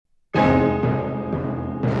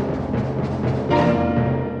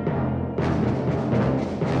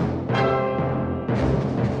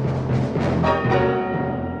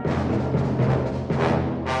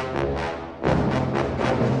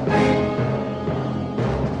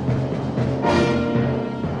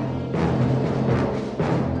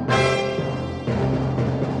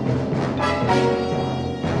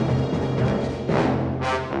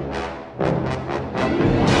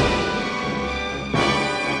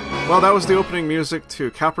Well, that was the opening music to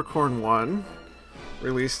Capricorn 1,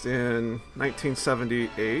 released in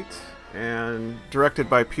 1978, and directed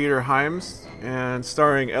by Peter Hyams, and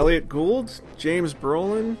starring Elliot Gould, James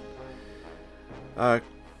Brolin,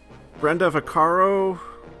 Brenda Vaccaro,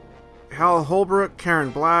 Hal Holbrook,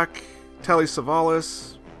 Karen Black, Telly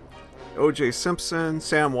Savalas, O.J. Simpson,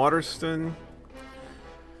 Sam Waterston.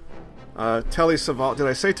 Telly Savalas. Did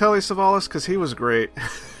I say Telly Savalas? Because he was great.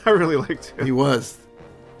 I really liked him. He was.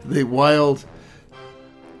 The wild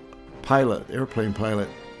pilot, airplane pilot.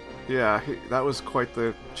 Yeah, that was quite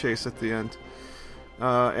the chase at the end.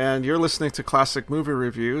 And you're listening to Classic Movie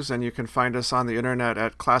Reviews, and you can find us on the internet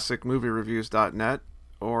at classicmoviereviews.net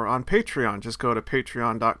or on Patreon. Just go to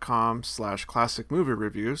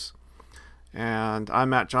patreon.com/classicmoviereviews. And I'm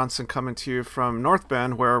Matt Johnson, coming to you from North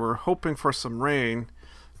Bend, where we're hoping for some rain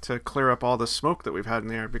to clear up all the smoke that we've had in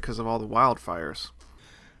the air because of all the wildfires.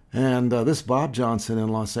 And this is Bob Johnson in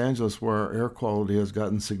Los Angeles, where our air quality has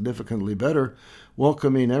gotten significantly better,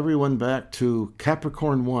 welcoming everyone back to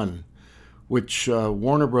Capricorn 1, which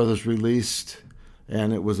Warner Brothers released,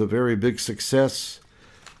 and it was a very big success.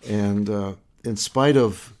 And in spite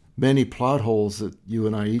of many plot holes that you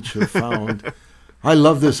and I each have found, I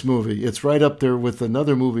love this movie. It's right up there with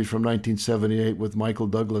another movie from 1978 with Michael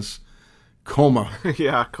Douglas, Coma.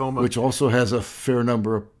 Yeah, Coma. Which also has a fair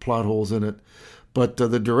number of plot holes in it. But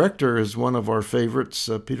the director is one of our favorites,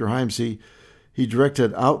 Peter Hyams. He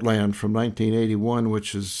directed Outland from 1981,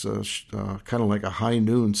 which is kind of like a High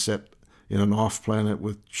Noon set in an off-planet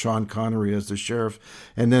with Sean Connery as the sheriff.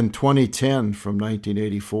 And then 2010 from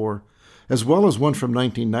 1984, as well as one from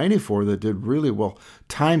 1994 that did really well,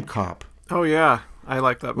 Time Cop. Oh, yeah. I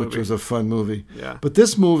like that movie. Which was a fun movie. Yeah. But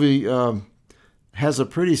this movie has a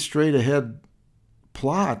pretty straight-ahead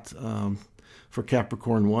plot for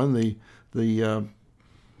Capricorn 1. The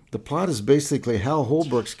plot is basically Hal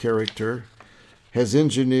Holbrook's character has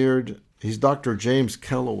engineered, he's Dr. James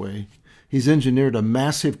Calloway, he's engineered a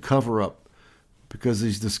massive cover-up because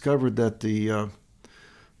he's discovered that the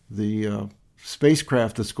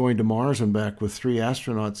spacecraft that's going to Mars and back with 3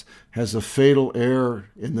 astronauts has a fatal error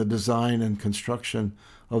in the design and construction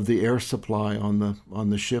of the air supply on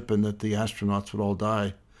the ship, and that the astronauts would all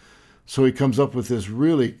die. So he comes up with this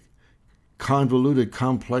really convoluted,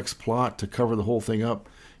 complex plot to cover the whole thing up,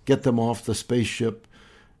 get them off the spaceship,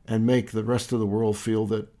 and make the rest of the world feel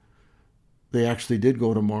that they actually did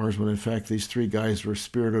go to Mars, when in fact these 3 guys were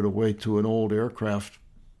spirited away to an old aircraft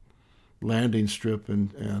landing strip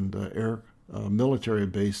and air military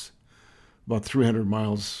base about 300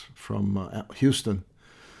 miles from Houston.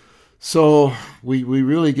 So we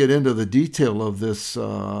really get into the detail of this.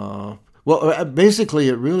 Basically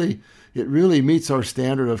it really meets our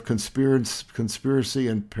standard of conspiracy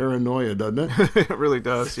and paranoia, doesn't it? It really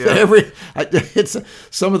does, yeah.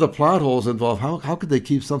 Some of the plot holes involve how could they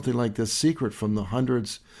keep something like this secret from the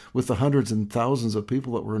hundreds and thousands of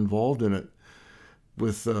people that were involved in it,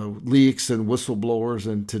 with leaks and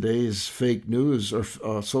whistleblowers and today's fake news or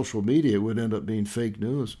social media. It would end up being fake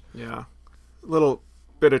news. Yeah. Little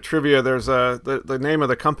bit of trivia. There's the name of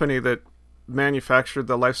the company that manufactured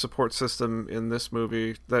the life support system in this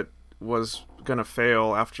movie that was going to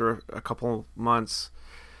fail after a couple months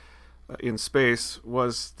in space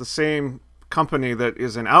was the same company that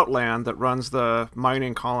is in Outland that runs the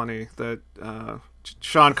mining colony that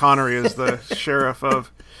Sean Connery is the sheriff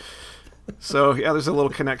of. So, yeah, there's a little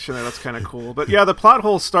connection there. That's kind of cool. But, yeah, the plot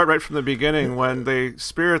holes start right from the beginning when they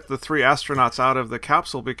spirit the 3 astronauts out of the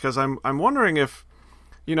capsule, because I'm wondering if,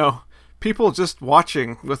 people just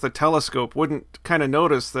watching with a telescope wouldn't kind of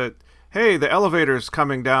notice that, hey, the elevator's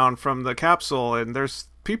coming down from the capsule and there's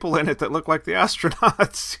people in it that look like the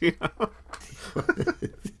astronauts,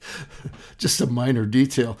 Just a minor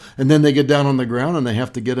detail. And then they get down on the ground and they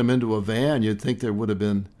have to get them into a van. You'd think there would have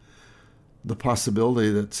been the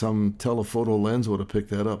possibility that some telephoto lens would have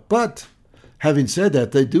picked that up. But having said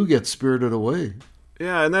that, they do get spirited away.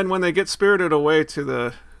 Yeah, and then when they get spirited away to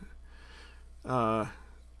the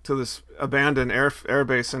to this abandoned air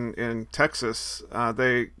base in Texas,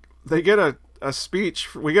 they get a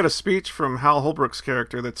speech. We get a speech from Hal Holbrook's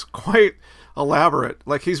character that's quite elaborate.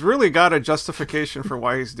 Like, he's really got a justification for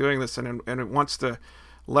why he's doing this, and it wants to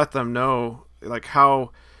let them know like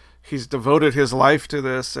how he's devoted his life to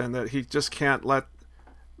this, and that he just can't let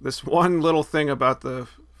this one little thing about the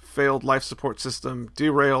failed life support system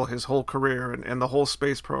derail his whole career and the whole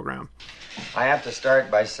space program. I have to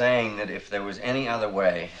start by saying that if there was any other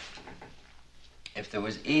way, if there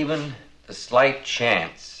was even the slight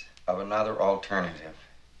chance of another alternative,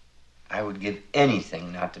 I would give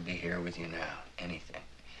anything not to be here with you now. Anything.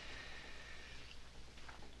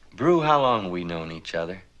 Brew, how long have we known each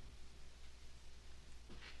other?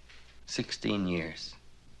 16 years.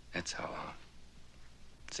 That's how long.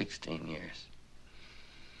 16 years.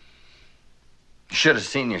 You should have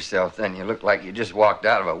seen yourself then. You looked like you just walked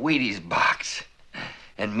out of a Wheaties box.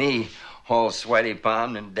 And me, all sweaty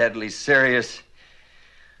palmed and deadly serious.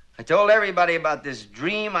 I told everybody about this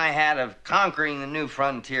dream I had of conquering the new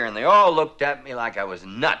frontier, and they all looked at me like I was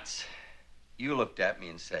nuts. You looked at me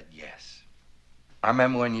and said yes. I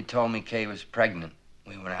remember when you told me Kay was pregnant.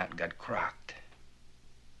 We went out and got crocked.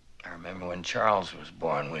 I remember when Charles was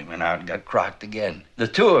born. We went out and got crocked again. The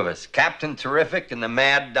two of us, Captain Terrific and the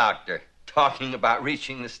Mad Doctor, talking about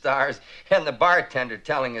reaching the stars, and the bartender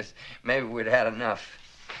telling us maybe we'd had enough.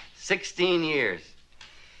 16 years.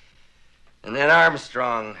 And then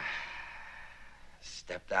Armstrong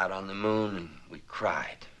stepped out on the moon, and we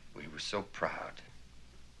cried. We were so proud.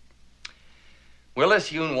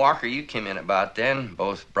 Willis, you and Walker, you came in about then,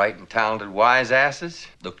 both bright and talented wise asses.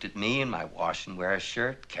 Looked at me in my wash and wear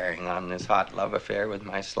shirt, carrying on this hot love affair with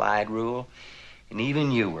my slide rule. And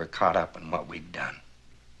even you were caught up in what we'd done.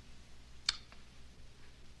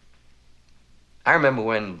 I remember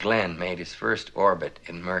when Glenn made his first orbit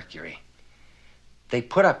in Mercury. They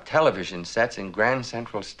put up television sets in Grand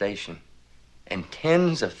Central Station, and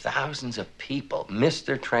tens of thousands of people missed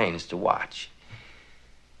their trains to watch.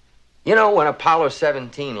 You know, when Apollo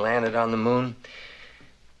 17 landed on the moon,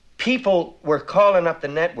 people were calling up the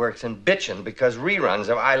networks and bitching because reruns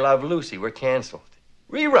of I Love Lucy were canceled.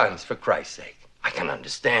 Reruns, for Christ's sake. I can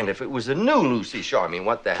understand if it was a new Lucy show. I mean,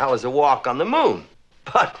 what the hell is a walk on the moon?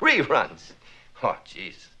 But reruns. Oh,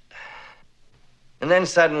 jeez. And then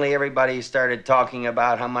suddenly everybody started talking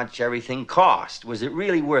about how much everything cost. Was it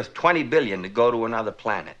really worth $20 billion to go to another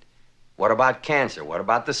planet? What about cancer? What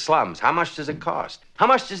about the slums? How much does it cost? How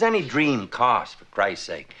much does any dream cost, for Christ's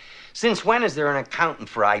sake? Since when is there an accountant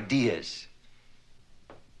for ideas?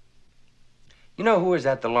 You know who was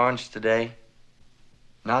at the launch today?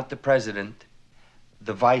 Not the president,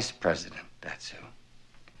 the vice president, that's who.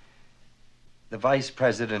 The vice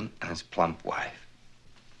president and his plump wife.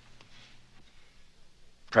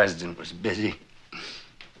 The president was busy.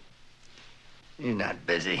 He's not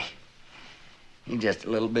busy. He's just a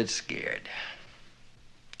little bit scared.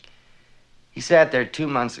 He sat there 2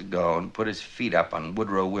 months ago and put his feet up on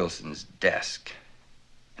Woodrow Wilson's desk.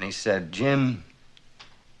 And he said, Jim,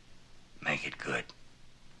 make it good.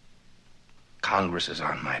 Congress is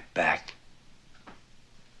on my back.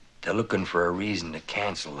 They're looking for a reason to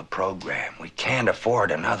cancel the program. We can't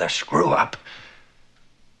afford another screw-up.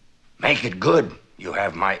 Make it good. You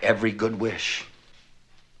have my every good wish.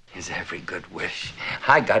 His every good wish.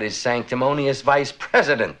 I got his sanctimonious vice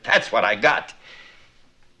president. That's what I got.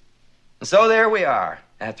 And so there we are.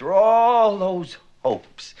 After all those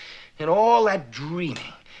hopes and all that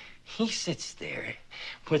dreaming, he sits there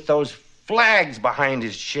with those flags behind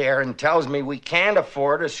his chair and tells me we can't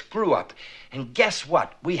afford a screw-up. And guess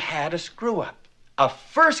what? We had a screw-up. A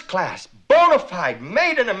first-class, bona fide,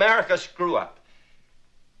 made-in-America screw-up.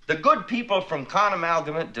 The good people from Con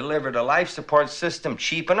Amalgamate delivered a life support system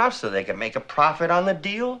cheap enough so they could make a profit on the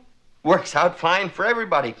deal. Works out fine for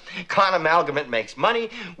everybody. Con Amalgamate makes money.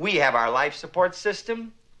 We have our life support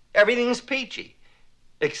system. Everything's peachy.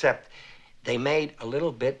 Except they made a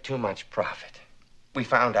little bit too much profit. We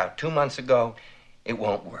found out 2 months ago it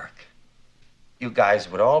won't work. You guys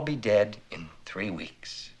would all be dead in 3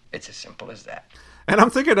 weeks. It's as simple as that. And I'm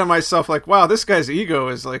thinking to myself, like, wow, this guy's ego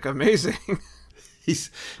is, like, amazing.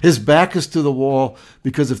 His back is to the wall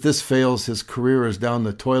because if this fails, his career is down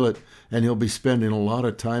the toilet and he'll be spending a lot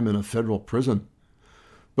of time in a federal prison.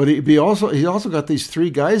 But he also got these 3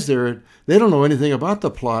 guys there. They don't know anything about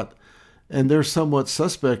the plot, and they're somewhat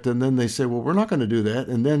suspect. And then they say, well, we're not going to do that.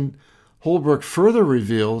 And then Holbrook further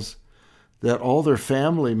reveals that all their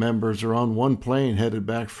family members are on one plane headed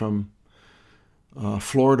back from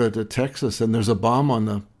Florida to Texas, and there's a bomb on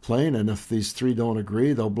the plane, and if these 3 don't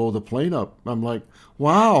agree, they'll blow the plane up. I'm like,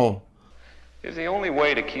 wow. Is the only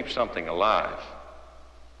way to keep something alive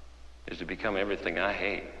is to become everything I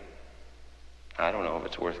hate. I don't know if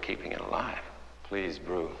it's worth keeping it alive. Please,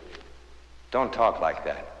 Brew, don't talk like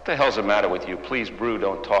that. What the hell's the matter with you? Please, Brew,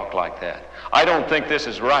 don't talk like that. I don't think this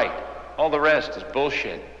is right. All the rest is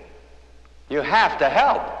bullshit. You have to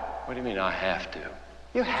help. What do you mean I have to?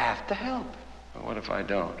 You have to help. Well, what if I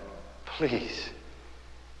don't? Please,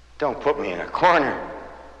 don't put me in a corner.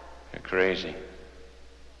 You're crazy.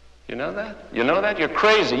 You know that? You know that? You're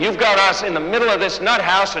crazy. You've got us in the middle of this nut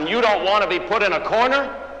house and you don't want to be put in a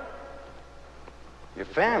corner? Your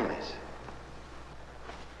families.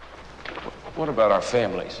 What about our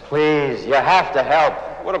families? Please, you have to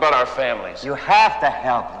help. What about our families? You have to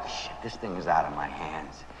help. Shit, this thing is out of my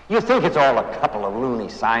hands. You think it's all a couple of loony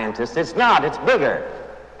scientists. It's not. It's bigger.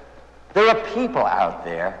 There are people out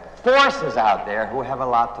there, forces out there, who have a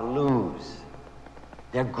lot to lose.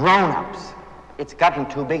 They're grown-ups. It's gotten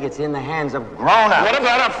too big. It's in the hands of grown-ups. What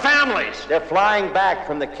about our families? They're flying back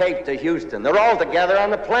from the Cape to Houston. They're all together on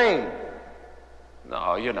the plane.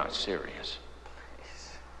 No, you're not serious.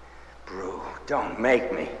 Brew, don't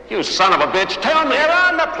make me. You son of a bitch, tell me! They're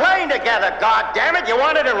on the plane together, goddammit! You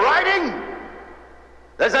want it in writing?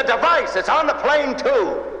 There's a device. It's on the plane,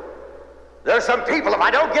 too. There's some people, if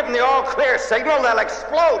I don't give them the all-clear signal, they'll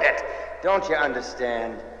explode it. Don't you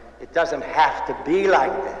understand? It doesn't have to be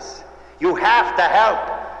like this. You have to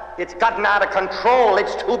help. It's gotten out of control.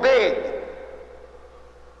 It's too big.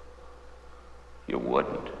 You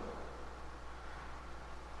wouldn't.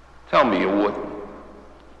 Tell me you wouldn't.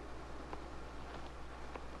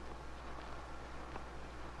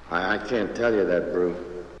 I can't tell you that, Brew.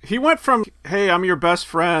 He went from, hey, I'm your best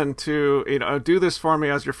friend, to, do this for me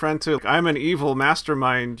as your friend, to, I'm an evil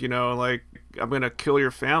mastermind, like, I'm going to kill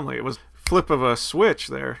your family. It was flip of a switch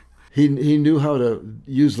there. He knew how to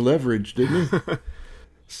use leverage, didn't he?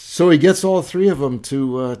 So he gets all three of them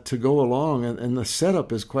to go along, and the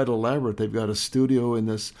setup is quite elaborate. They've got a studio in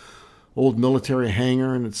this old military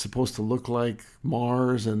hangar, and it's supposed to look like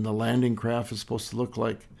Mars, and the landing craft is supposed to look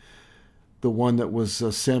like the one that was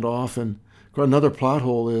sent off. And another plot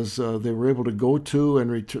hole is they were able to go to and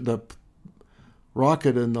return. The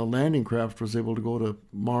rocket and the landing craft was able to go to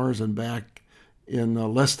Mars and back in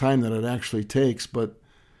less time than it actually takes, but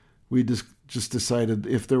we just decided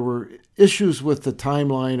if there were issues with the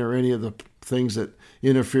timeline or any of the things that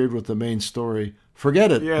interfered with the main story,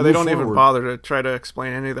 forget it. Yeah, they don't even bother to try to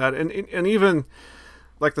explain any of that. And even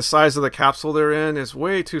like the size of the capsule they're in is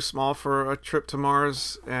way too small for a trip to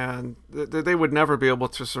Mars, and they would never be able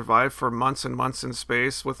to survive for months and months in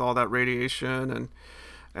space with all that radiation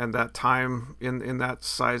and that time in that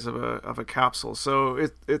size of a capsule. So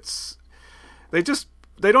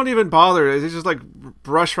they don't even bother. They just like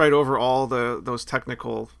brush right over all those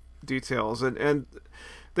technical details, and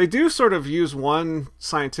they do sort of use one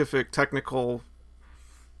scientific technical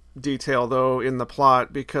detail though in the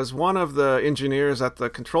plot, because one of the engineers at the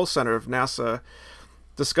control center of NASA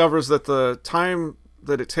discovers that the time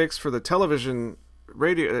that it takes for the television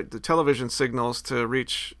signals to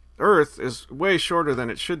reach Earth is way shorter than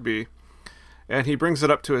it should be, and he brings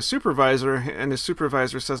it up to his supervisor, and his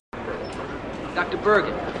supervisor says, Dr.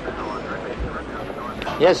 Bergen.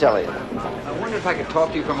 Yes, Elliot. I wonder if I could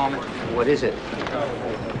talk to you for a moment. What is it?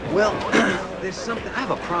 Well, there's something. I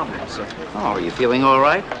have a problem, sir. Oh, are you feeling all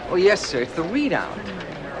right? Oh, yes, sir. It's the readout.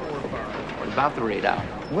 What about the readout?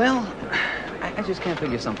 Well, I just can't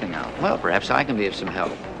figure something out. Well, perhaps I can be of some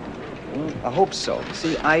help. Well, I hope so.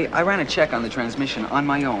 See, I ran a check on the transmission on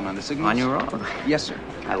my own on the signals. On your own? Yes, sir.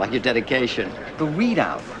 I like your dedication. The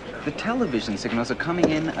readout. The television signals are coming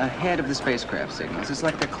in ahead of the spacecraft signals. It's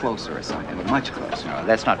like they're closer or something, much closer. No,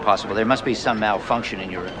 that's not possible. There must be some malfunction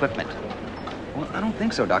in your equipment. Well, I don't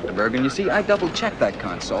think so, Dr. Bergen. You see, I double-checked that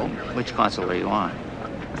console. Which console are you on?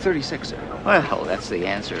 36, sir. Well, that's the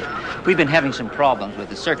answer. We've been having some problems with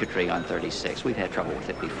the circuitry on 36. We've had trouble with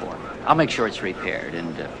it before. I'll make sure it's repaired,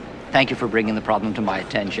 and thank you for bringing the problem to my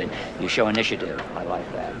attention. You show initiative. I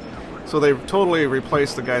like that. so they totally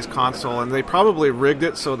replaced the guy's console, and they probably rigged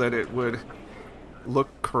it so that it would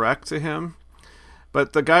look correct to him.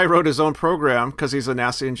 But the guy wrote his own program because he's a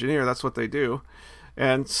NASA engineer. That's what they do.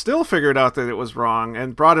 And still figured out that it was wrong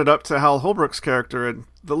and brought it up to Hal Holbrook's character. And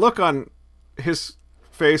the look on his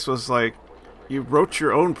face was like, you wrote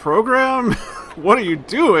your own program? What are you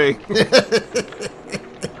doing?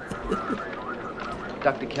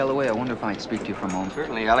 Dr. Kellaway, I wonder if I could speak to you for a moment.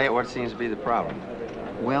 Certainly, Elliot. What seems to be the problem?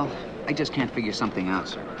 Well, I just can't figure something out,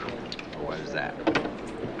 sir. What is that?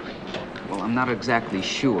 Well, I'm not exactly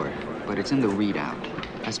sure, but it's in the readout.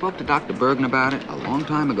 I spoke to Dr. Bergen about it a long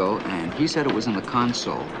time ago, and he said it was in the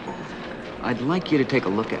console. I'd like you to take a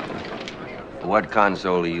look at it. What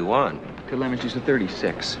console are you on? Telemetry's a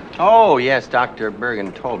 36. Oh, yes, Dr.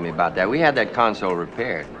 Bergen told me about that. We had that console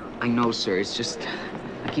repaired. I know, sir. It's just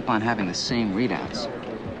I keep on having the same readouts.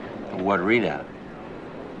 What readout?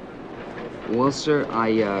 Well, sir,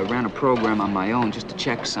 I ran a program on my own just to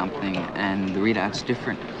check something, and the readout's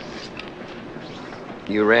different.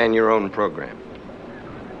 You ran your own program?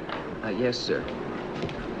 Yes, sir.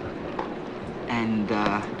 And,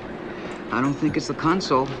 I don't think it's the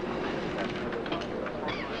console.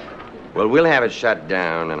 Well, we'll have it shut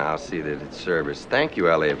down, and I'll see that it's serviced. Thank you,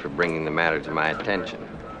 Elliot, for bringing the matter to my attention.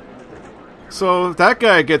 So that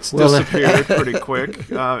guy gets disappeared pretty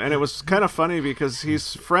quick, and it was kind of funny because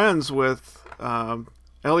he's friends with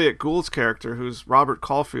Elliot Gould's character, who's Robert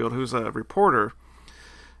Caulfield, who's a reporter,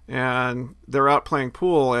 and they're out playing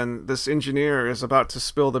pool, and this engineer is about to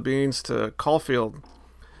spill the beans to Caulfield,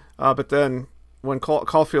 but then when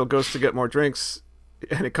Caulfield goes to get more drinks,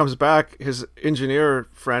 and it comes back, his engineer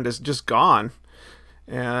friend is just gone,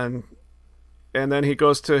 and then he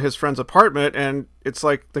goes to his friend's apartment, and it's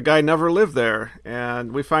like the guy never lived there.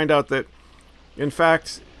 And we find out that, in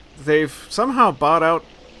fact, they've somehow bought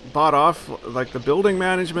off like the building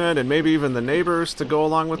management and maybe even the neighbors to go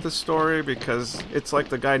along with this story, because it's like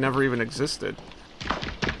the guy never even existed.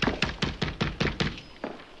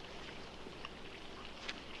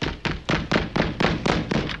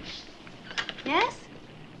 Yes?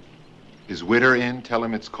 Is Witter in? Tell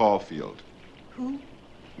him it's Caulfield. Who?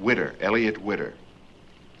 Witter, Elliot Witter.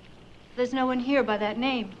 There's no one here by that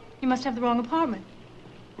name. You must have the wrong apartment.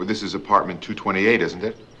 Well, this is apartment 228, isn't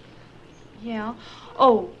it? Yeah.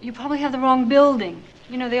 Oh, you probably have the wrong building.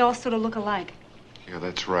 You know, they all sort of look alike. Yeah,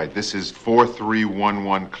 that's right. This is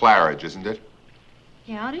 4311 Claridge, isn't it?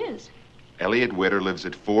 Yeah, it is. Elliot Witter lives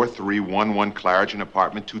at 4311 Claridge in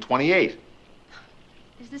apartment 228.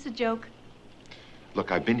 Is this a joke?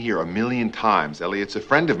 Look, I've been here a million times. Elliot's a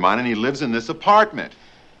friend of mine, and he lives in this apartment.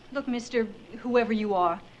 Look, Mr. Whoever you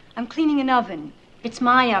are, I'm cleaning an oven. It's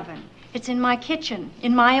my oven. It's in my kitchen,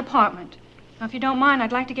 in my apartment. Now, if you don't mind,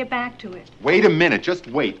 I'd like to get back to it. Wait a minute, just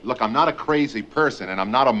wait. Look, I'm not a crazy person, and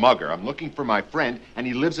I'm not a mugger. I'm looking for my friend, and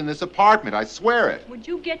he lives in this apartment. I swear it. Would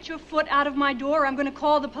you get your foot out of my door? I'm going to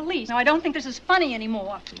call the police. Now, I don't think this is funny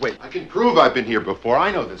anymore. Wait, I can prove I've been here before.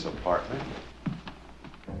 I know this apartment.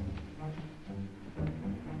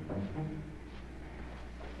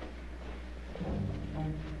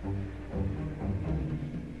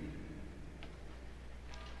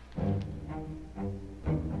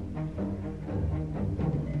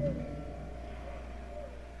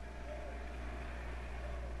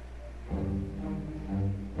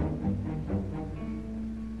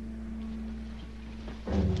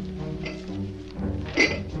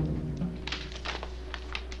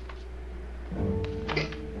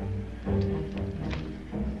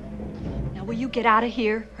 Now, will you get out of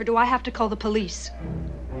here, or do I have to call the police?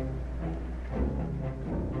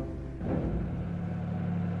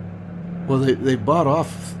 Well, they bought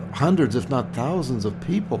off hundreds, if not thousands, of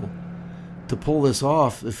people to pull this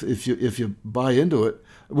off. If you buy into it,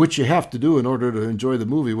 which you have to do in order to enjoy the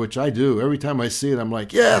movie, which I do. Every time I see it, I'm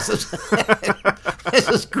like, yes, this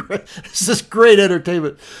is great. This is great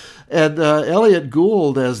entertainment. And Elliot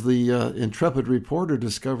Gould, as the intrepid reporter,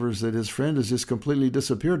 discovers that his friend has just completely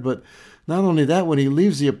disappeared. But not only that, when he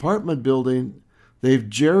leaves the apartment building, they've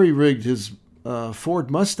jerry-rigged his Ford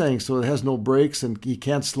Mustang so it has no brakes and he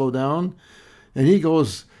can't slow down. And he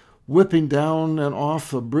goes whipping down and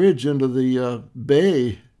off a bridge into the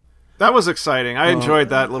bay. That was exciting. I enjoyed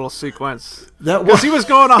that little sequence. Because he was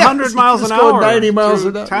going 100 miles an hour 90 miles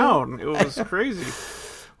an hour. Town. It was crazy.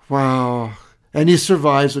 Wow. And he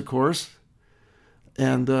survives, of course.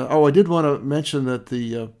 And, I did want to mention that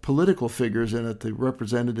the political figures in it, the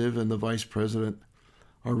representative and the vice president,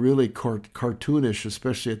 are really cartoonish,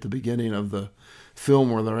 especially at the beginning of the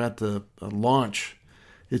film where they're at the launch.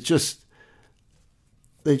 It's just,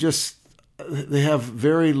 they have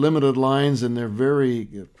very limited lines, and they're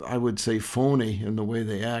very, I would say, phony in the way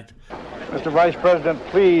they act. Mr. Vice President,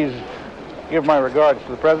 please give my regards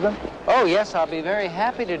to the President. Oh, yes, I'll be very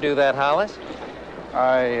happy to do that, Hollis.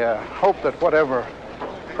 I hope that whatever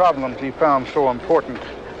problems he found so important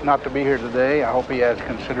not to be here today, I hope he has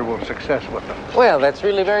considerable success with them. Well, that's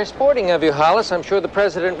really very sporting of you, Hollis. I'm sure the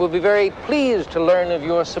President will be very pleased to learn of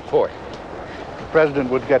your support. The President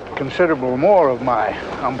would get considerable more of my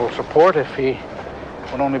humble support if he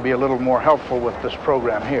would only be a little more helpful with this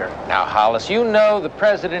program here. Now, Hollis, you know the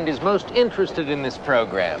President is most interested in this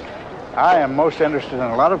program. I am most interested in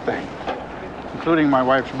a lot of things, including my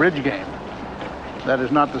wife's bridge game. That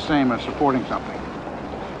is not the same as supporting something.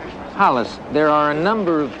 Hollis, there are a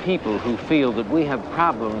number of people who feel that we have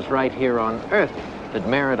problems right here on Earth that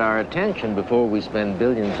merit our attention before we spend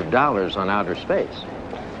billions of dollars on outer space.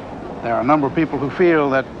 There are a number of people who feel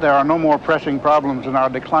that there are no more pressing problems in our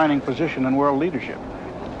declining position in world leadership.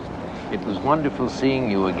 It was wonderful seeing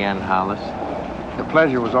you again, Hollis. The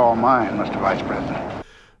pleasure was all mine, Mr. Vice President.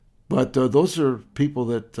 But those are people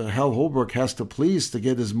that Hal Holbrook has to please to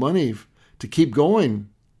get his money to keep going.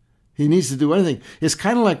 He needs to do anything. It's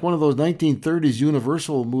kind of like one of those 1930s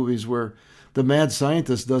Universal movies where the mad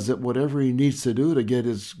scientist does it whatever he needs to do to get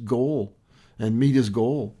his goal and meet his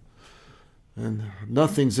goal. And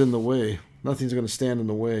nothing's in the way. Nothing's going to stand in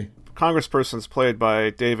the way. congressperson's played by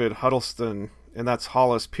David Huddleston, and that's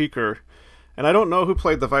Hollis Peaker. And I don't know who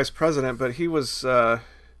played the vice president, but he was, I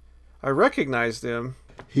recognized him.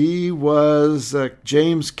 He was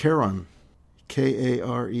James Caron.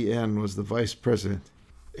 Karen was the vice president.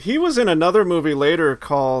 He was in another movie later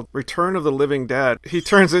called Return of the Living Dead. He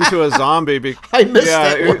turns into a zombie. I missed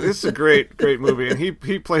that one. It's a great movie, and he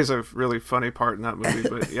plays a really funny part in that movie.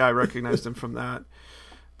 But yeah, I recognized him from that.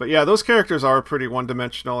 But yeah, those characters are pretty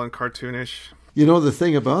one-dimensional and cartoonish. You know, the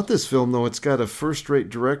thing about this film, though, it's got a first-rate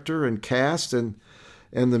director and cast, and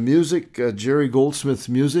the music, Jerry Goldsmith's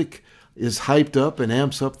music, is hyped up and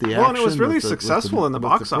amps up the action. Well, and it was really successful in the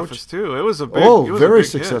box office, too. It was a big very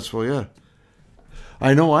successful, yeah.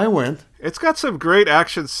 I know I went. It's got some great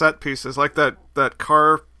action set pieces, like that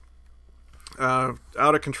car,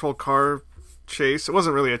 out-of-control car chase. It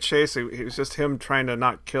wasn't really a chase. It was just him trying to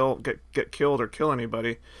not get killed or kill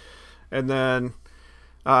anybody. And then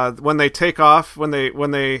when they take off,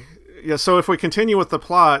 so if we continue with the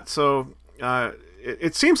plot, so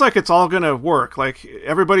it seems like it's all going to work. Like,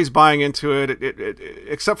 everybody's buying into it,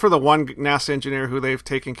 except for the one NASA engineer who they've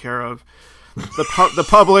taken care of. The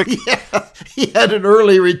public, yeah, he had an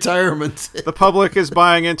early retirement. The public is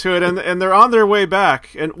buying into it, and they're on their way back.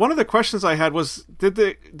 And one of the questions I had was, did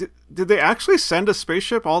they actually send a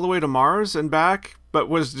spaceship all the way to Mars and back? But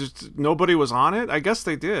was just nobody was on it? I guess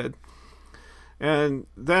they did. And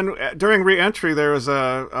then during re-entry, there was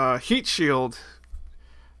a heat shield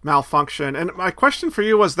malfunction. And my question for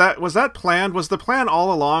you was that planned? Was the plan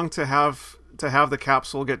all along to have the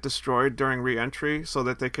capsule get destroyed during re-entry so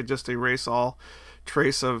that they could just erase all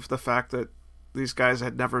trace of the fact that these guys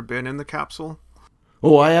had never been in the capsule?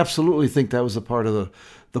 Oh, I absolutely think that was a part of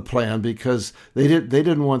the plan, because they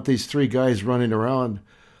didn't want these three guys running around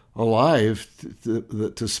alive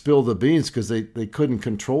to spill the beans, because they couldn't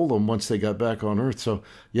control them once they got back on Earth. So,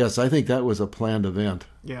 yes, I think that was a planned event.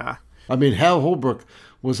 Yeah. I mean, Hal Holbrook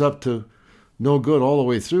was up to no good all the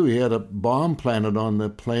way through. He had a bomb planted on the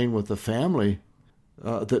plane with the family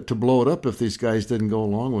to blow it up if these guys didn't go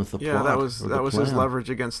along with the plot. Yeah, that was his leverage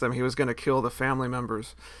against them. He was going to kill the family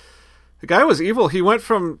members. The guy was evil. He went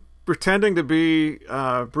from pretending to be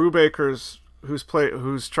Brubaker's,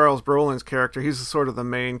 who's Charles Brolin's character. He's sort of the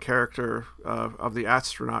main character of the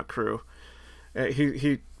astronaut crew.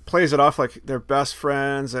 He plays it off like they're best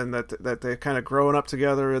friends, and that they're kind of growing up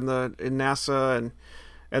together in NASA,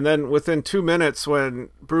 and then within 2 minutes, when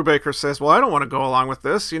Brubaker says, "Well, I don't want to go along with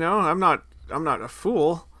this, I'm not a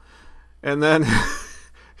fool," and then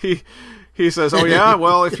he says, "Oh yeah,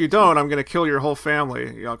 well, if you don't, I'm going to kill your whole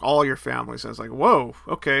family, all your families." And it's like, whoa,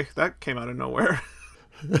 okay, that came out of nowhere.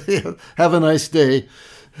 Have a nice day.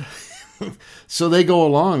 So they go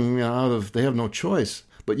along they have no choice.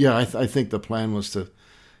 But yeah, I think the plan was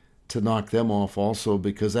to knock them off also,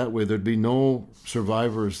 because that way there'd be no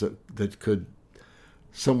survivors that could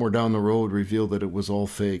somewhere down the road reveal that it was all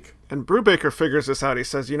fake. And Brubaker figures this out. He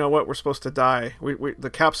says, "You know what? We're supposed to die. The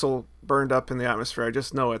capsule burned up in the atmosphere. I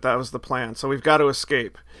just know it. That was the plan. So we've got to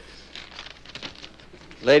escape."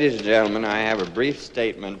 Ladies and gentlemen, I have a brief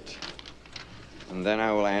statement, and then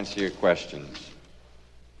I will answer your questions.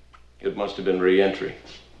 It must have been re-entry.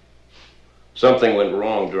 Something went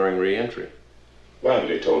wrong during re-entry. Why haven't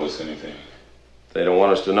they told us anything? They don't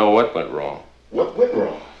want us to know what went wrong. What went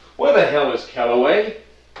wrong? Where the hell is Calloway?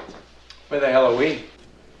 Where the hell are we?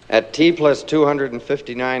 At T plus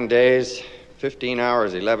 259 days, 15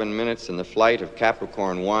 hours, 11 minutes in the flight of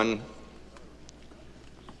Capricorn 1,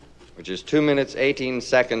 which is 2 minutes, 18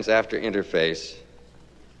 seconds after interface,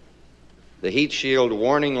 the heat shield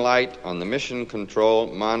warning light on the mission control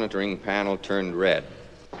monitoring panel turned red.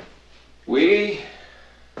 We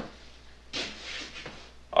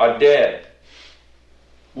are dead.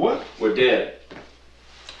 What? We're dead.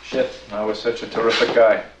 Shit, I was such a terrific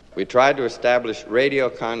guy. We tried to establish radio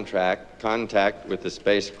contact with the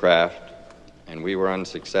spacecraft, and we were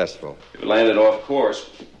unsuccessful. It landed off course.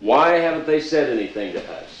 Why haven't they said anything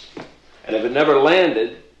to us? And if it never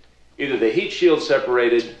landed, either the heat shield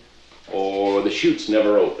separated or the chutes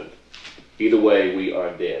never opened. Either way, we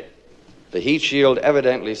are dead. The heat shield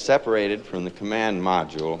evidently separated from the command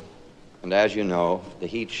module, and as you know, the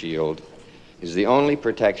heat shield is the only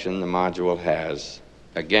protection the module has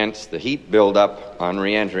against the heat buildup on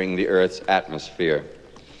re-entering the Earth's atmosphere.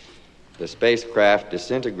 The spacecraft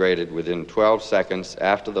disintegrated within 12 seconds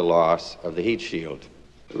after the loss of the heat shield.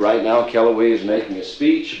 Right now, Calloway is making a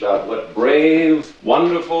speech about what brave,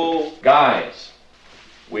 wonderful guys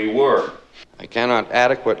we were. I cannot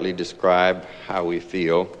adequately describe how we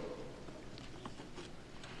feel.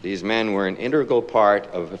 These men were an integral part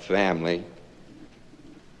of a family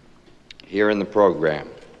here in the program.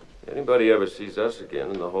 Anybody ever sees us again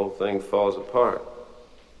and the whole thing falls apart.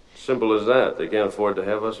 Simple as that. They can't afford to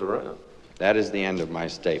have us around. That is the end of my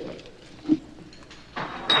statement.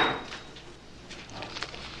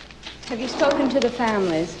 Have you spoken to the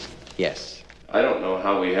families? Yes. I don't know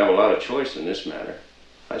how we have a lot of choice in this matter.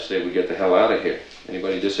 I say we get the hell out of here.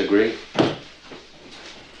 Anybody disagree?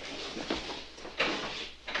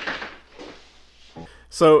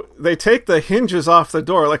 So they take the hinges off the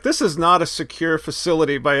door. Like, this is not a secure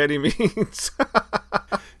facility by any means.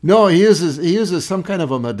 No, he uses some kind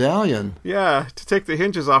of a medallion. Yeah, to take the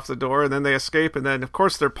hinges off the door, and then they escape. And then, of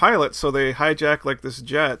course, they're pilots, so they hijack like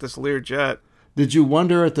this Lear jet. Did you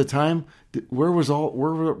wonder at the time where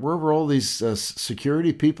were all these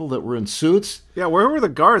security people that were in suits? Yeah, where were the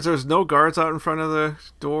guards? There was no guards out in front of the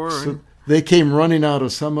door. So they came running out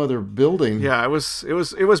of some other building. Yeah, it was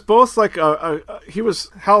both like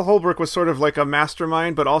Hal Holbrook was sort of like a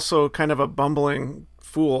mastermind, but also kind of a bumbling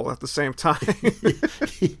fool at the same time.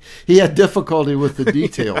 he had difficulty with the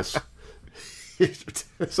details.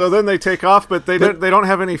 So then they take off, but they don't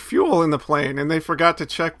have any fuel in the plane, and they forgot to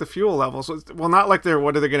check the fuel levels. Well, not like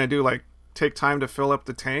what are they going to do? Like take time to fill up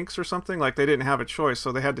the tanks or something? Like they didn't have a choice,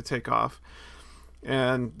 so they had to take off.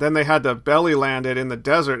 And then they had to belly land it in the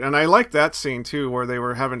desert. And I like that scene too, where they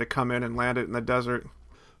were having to come in and land it in the desert.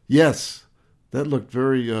 Yes, that looked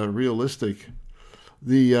very realistic.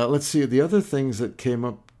 Let's see, the other things that came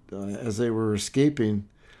up as they were escaping.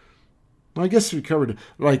 Well, I guess we covered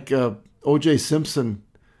like O.J. Simpson,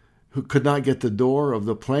 who could not get the door of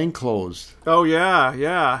the plane closed. Oh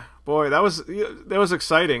yeah. Boy, that was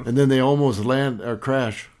exciting. And then they almost land or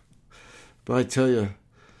crash. But I tell you,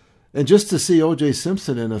 and just to see O.J.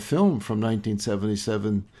 Simpson in a film from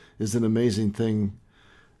 1977 is an amazing thing,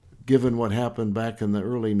 given what happened back in the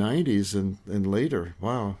early 90s and later.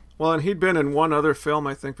 Wow. Well, and he'd been in one other film,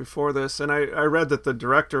 I think, before this, and I read that the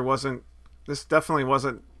director this definitely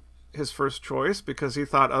wasn't his first choice, because he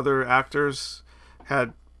thought other actors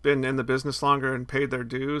had been in the business longer and paid their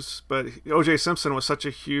dues. But O.J. Simpson was such a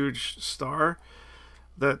huge star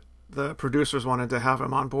that the producers wanted to have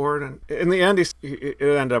him on board. And in the end, it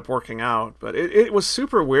ended up working out. But it was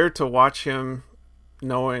super weird to watch him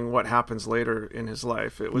knowing what happens later in his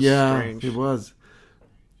life. It was strange. Yeah, it was.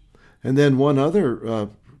 And then one other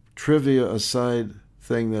trivia aside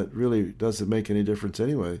thing that really doesn't make any difference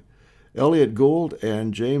anyway. Elliot Gould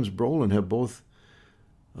and James Brolin have both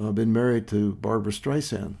been married to Barbra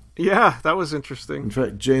Streisand. Yeah, that was interesting. In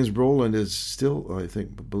fact, James Brolin is still, I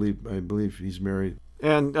believe he's married.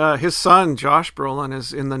 And his son, Josh Brolin,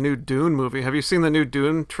 is in the new Dune movie. Have you seen the new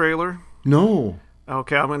Dune trailer? No.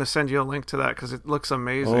 Okay, I'm going to send you a link to that because it looks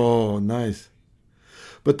amazing. Oh, nice.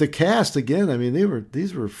 But the cast, again, I mean,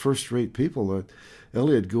 these were first-rate people.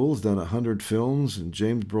 Elliot Gould's done 100 films, and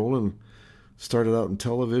James Brolin started out in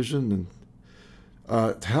television.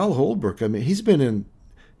 And Hal Holbrook, I mean, he's been in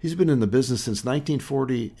the business since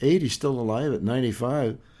 1948. He's still alive at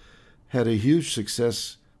 95. Had a huge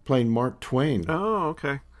success playing Mark Twain. Oh,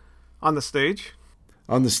 okay. On the stage?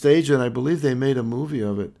 On the stage, and I believe they made a movie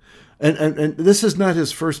of it. And this is not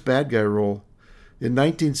his first bad guy role. In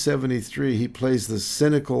 1973, he plays the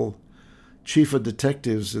cynical chief of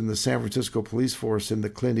detectives in the San Francisco police force in the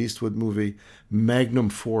Clint Eastwood movie Magnum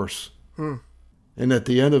Force. And at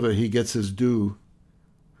the end of it, he gets his due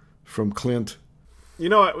from Clint. You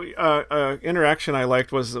know, interaction I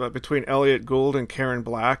liked was between Elliot Gould and Karen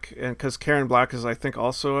Black, and because Karen Black is, I think,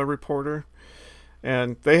 also a reporter,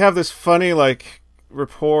 and they have this funny like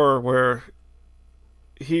rapport where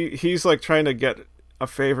he's like trying to get a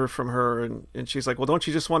favor from her, and she's like, "Well, don't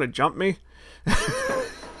you just want to jump me?"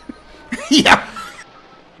 Yeah.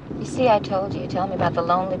 You see, I told you. You tell me about the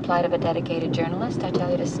lonely plight of a dedicated journalist, I tell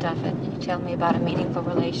you to stuff it. You tell me about a meaningful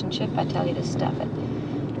relationship, I tell you to stuff it.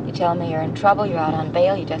 You tell me you're in trouble, you're out on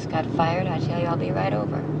bail, you just got fired, I tell you I'll be right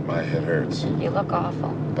over. My head hurts. You look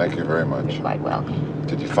awful. Thank you very much. You're quite welcome.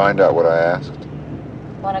 Did you find out what I asked?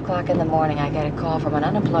 1 o'clock in the morning, I get a call from an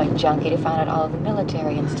unemployed junkie to find out all of the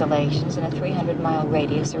military installations in a 300-mile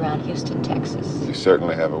radius around Houston, Texas. You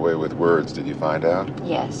certainly have a way with words. Did you find out?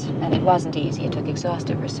 Yes, and it wasn't easy. It took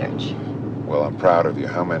exhaustive research. Well, I'm proud of you.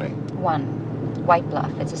 How many? 1. White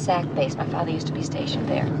Bluff. It's a SAC base. My father used to be stationed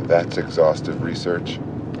there. That's exhaustive research?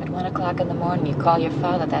 At 1 o'clock in the morning, you call your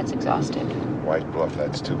father. That's exhaustive. White Bluff,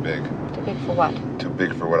 that's too big. Too big for what? Too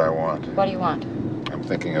big for what I want. What do you want? I'm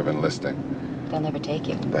thinking of enlisting. They'll never take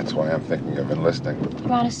you. That's why I'm thinking of enlisting.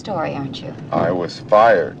 You're on a story, aren't you? I was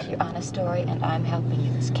fired. You're on a story, and I'm helping you.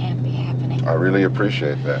 This can't be happening. I really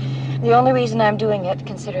appreciate that. The only reason I'm doing it,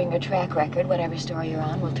 considering your track record, whatever story you're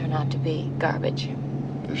on, will turn out to be garbage.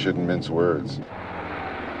 You shouldn't mince words.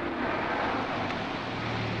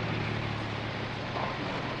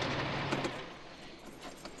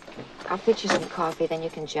 I'll fit you some coffee, then you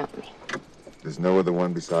can jump me. There's no other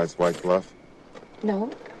one besides White Bluff?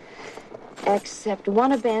 No. Except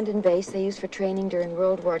one abandoned base they used for training during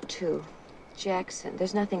World War II. Jackson.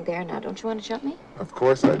 There's nothing there now. Don't you want to jump me? Of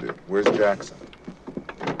course I do. Where's Jackson?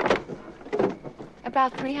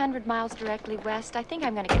 About 300 miles directly west. I think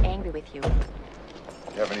I'm going to get angry with you.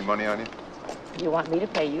 You have any money on you? You want me to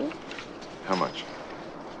pay you? How much?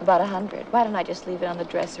 About 100. Why don't I just leave it on the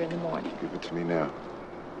dresser in the morning? Give it to me now.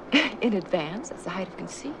 In advance? That's the height of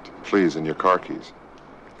conceit. Please, and your car keys.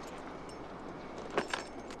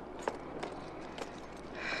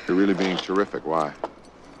 You're really being terrific. Why?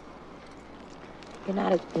 You're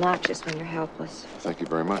not obnoxious when you're helpless. Thank you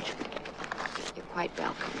very much. You're quite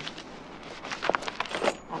welcome.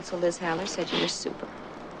 Also, Liz Haller said you were super.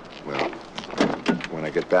 Well, when I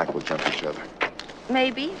get back, we'll jump each other.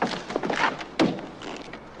 Maybe.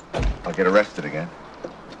 I'll get arrested again.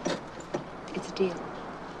 It's a deal.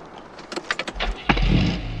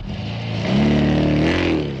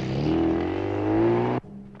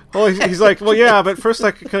 Well, he's like, well, yeah, but first,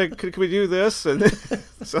 could we do this? And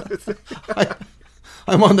so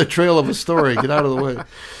I'm on the trail of a story. Get out of the way.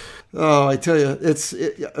 Oh, I tell you,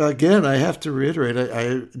 again, I have to reiterate,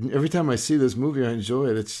 I every time I see this movie, I enjoy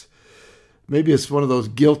it. Maybe it's one of those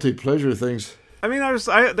guilty pleasure things. I mean,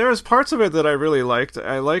 there was parts of it that I really liked.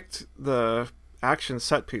 I liked the action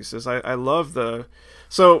set pieces. I love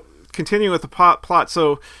so continuing with the plot.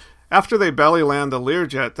 So after they belly land the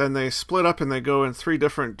Learjet, then they split up and they go in three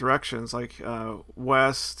different directions, like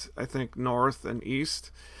west, I think north and east.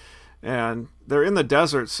 And they're in the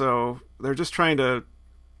desert, so they're just trying to...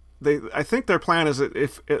 I think their plan is that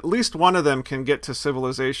if at least one of them can get to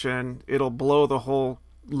civilization, it'll blow the whole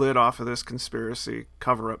lid off of this conspiracy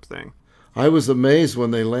cover-up thing. I was amazed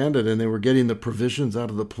when they landed and they were getting the provisions out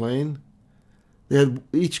of the plane. They had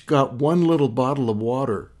each got one little bottle of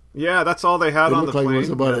water. Yeah, that's all they had on the plane. It looked like it was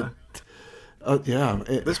about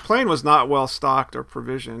this plane was not well stocked or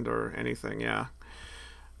provisioned or anything, yeah.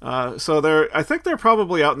 So I think they're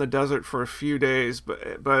probably out in the desert for a few days,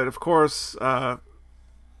 but of course,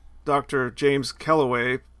 Dr. James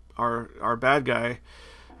Kellaway, our bad guy,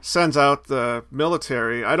 sends out the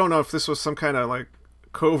military. I don't know if this was some kind of like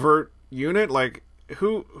covert unit. Like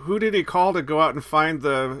who did he call to go out and find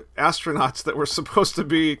the astronauts that were supposed to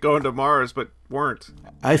be going to Mars but weren't?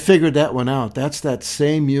 I figured that one out. That's that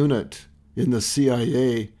same unit in the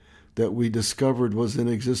CIA that we discovered was in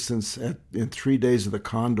existence in 3 Days of the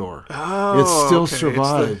Condor. Oh, it still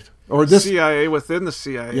survived. Or this CIA within the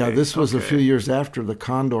CIA. Yeah, this was a few years after the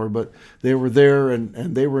Condor, but they were there and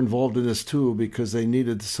they were involved in this too because they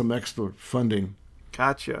needed some extra funding.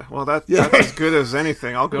 Gotcha. Well, that's as good as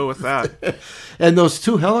anything. I'll go with that. And those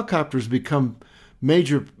two helicopters become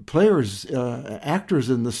major players, actors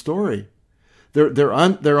in the story. They're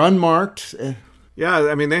unmarked. Yeah,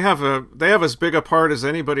 I mean they have as big a part as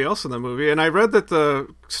anybody else in the movie. And I read that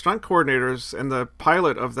the stunt coordinators and the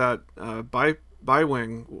pilot of that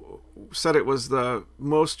bi-wing said it was the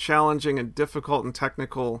most challenging and difficult and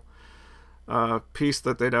technical piece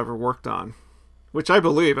that they'd ever worked on, which I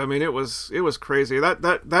believe. I mean, it was crazy.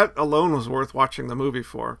 That alone was worth watching the movie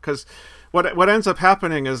for, because what ends up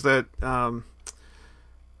happening is that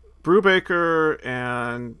Brubaker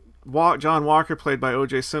and John Walker, played by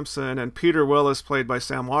O.J. Simpson, and Peter Willis, played by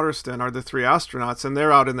Sam Waterston, are the three astronauts, and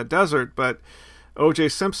they're out in the desert, but O.J.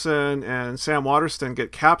 Simpson and Sam Waterston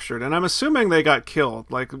get captured, and I'm assuming they got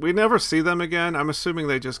killed. Like, we never see them again. I'm assuming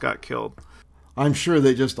they just got killed. I'm sure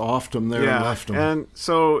they just offed them there and left them. And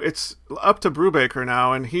so it's up to Brubaker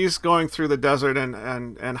now, and he's going through the desert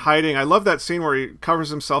and hiding. I love that scene where he covers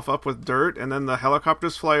himself up with dirt, and then the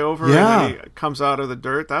helicopters fly over, and then he comes out of the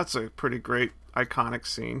dirt. That's a pretty great, iconic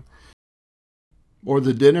scene. Or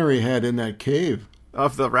the dinner he had in that cave.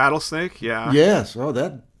 Of the rattlesnake, yeah. Yes, oh,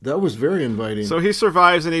 that was very inviting. So he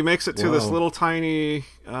survives, and he makes it to this little tiny,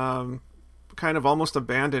 kind of almost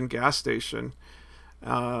abandoned gas station.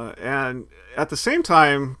 And at the same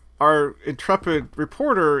time, our intrepid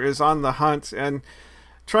reporter is on the hunt and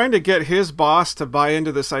trying to get his boss to buy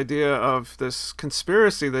into this idea of this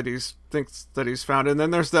conspiracy that he thinks that he's found. And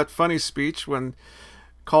then there's that funny speech when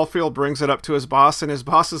Caulfield brings it up to his boss, and his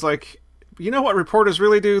boss is like, you know what reporters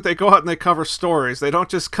really do? They go out and they cover stories. They don't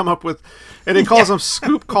just come up with... And he calls him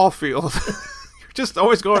Scoop Caulfield. You're just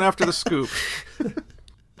always going after the scoop.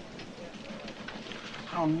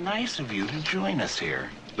 How nice of you to join us here.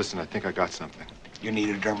 Listen, I think I got something. You need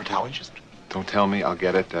a dermatologist? Don't tell me. I'll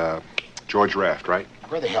get it. George Raft, right?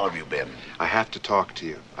 Where the hell have you been? I have to talk to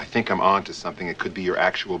you. I think I'm on to something. It could be your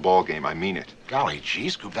actual ball game. I mean it. Golly gee,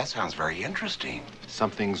 Scoop, that sounds very interesting.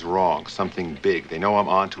 Something's wrong. Something big. They know I'm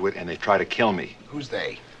on to it, and they try to kill me. Who's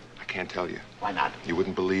they? I can't tell you. Why not? You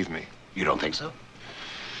wouldn't believe me. You don't think so?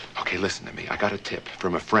 Okay, listen to me. I got a tip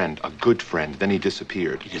from a friend, a good friend. Then he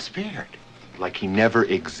disappeared. He disappeared? Like he never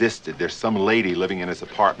existed. There's some lady living in his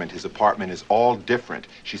apartment. His apartment is all different.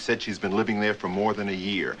 She said she's been living there for more than a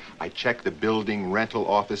year. I checked the building rental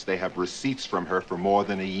office. They have receipts from her for more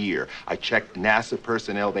than a year. I checked NASA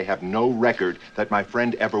personnel. They have no record that my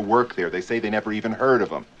friend ever worked there. They say they never even heard of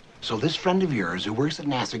him. So this friend of yours who works at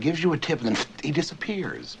NASA gives you a tip and then he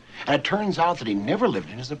disappears. And it turns out that he never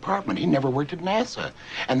lived in his apartment. He never worked at NASA.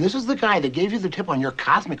 And this is the guy that gave you the tip on your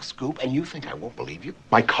cosmic scoop, and you think I won't believe you?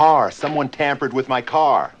 My car. Someone tampered with my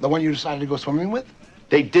car. The one you decided to go swimming with?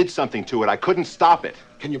 They did something to it. I couldn't stop it.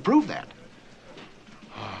 Can you prove that?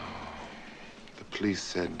 The police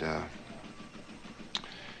said,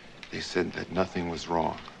 they said that nothing was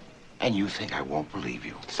wrong. And you think I won't believe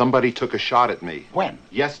you? Somebody took a shot at me. When?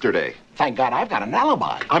 Yesterday. Thank God I've got an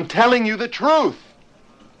alibi. I'm telling you the truth.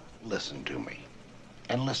 Listen to me.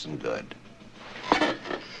 And listen good.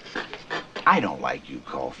 I don't like you,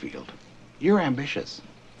 Caulfield. You're ambitious.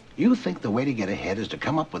 You think the way to get ahead is to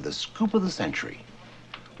come up with the scoop of the century.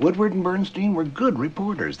 Woodward and Bernstein were good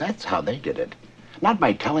reporters. That's how they did it. Not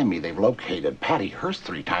by telling me they've located Patty Hearst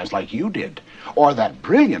 3 times like you did, or that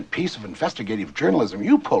brilliant piece of investigative journalism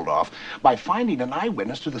you pulled off by finding an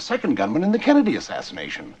eyewitness to the second gunman in the Kennedy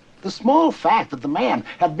assassination. The small fact that the man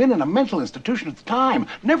had been in a mental institution at the time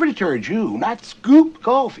never deterred you, not Scoop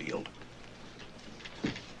Caulfield.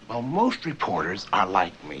 Well, most reporters are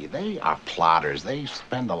like me. They are plotters. They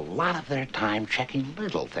spend a lot of their time checking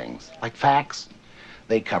little things, like facts.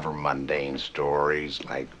 They cover mundane stories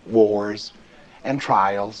like wars and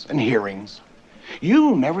trials and hearings.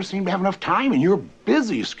 You never seem to have enough time in your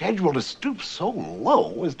busy schedule to stoop so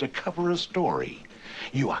low as to cover a story.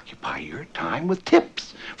 You occupy your time with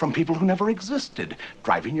tips from people who never existed,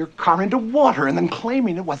 driving your car into water and then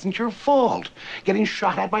claiming it wasn't your fault, getting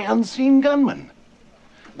shot at by unseen gunmen.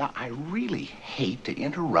 Now, I really hate to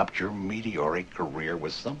interrupt your meteoric career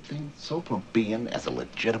with something so plebeian as a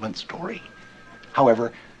legitimate story.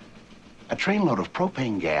 However, a trainload of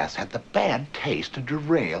propane gas had the bad taste to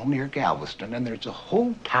derail near Galveston, and there's a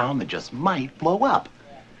whole town that just might blow up.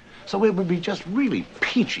 So it would be just really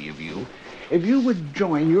peachy of you if you would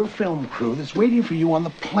join your film crew that's waiting for you on the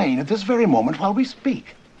plane at this very moment while we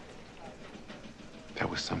speak. That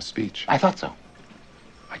was some speech. I thought so.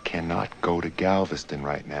 I cannot go to Galveston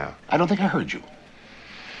right now. I don't think I heard you.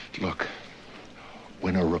 Look,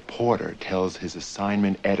 when a reporter tells his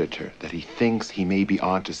assignment editor that he thinks he may be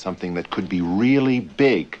onto something that could be really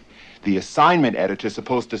big, the assignment editor's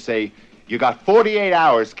supposed to say, you got 48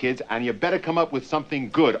 hours, kids, and you better come up with something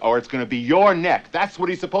good, or it's going to be your neck. That's what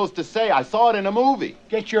he's supposed to say. I saw it in a movie.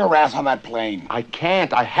 Get your ass on that plane. I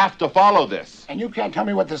can't. I have to follow this. And you can't tell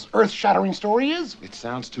me what this earth-shattering story is? It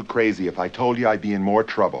sounds too crazy. If I told you, I'd be in more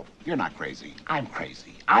trouble. You're not crazy. I'm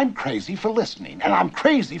crazy. I'm crazy for listening, and I'm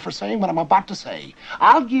crazy for saying what I'm about to say.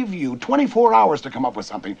 I'll give you 24 hours to come up with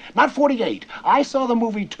something, not 48. I saw the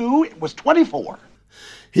movie too. It was 24.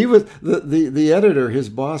 He was the editor. His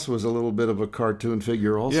boss was a little bit of a cartoon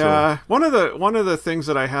figure, also. Yeah, one of the things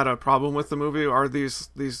that I had a problem with the movie are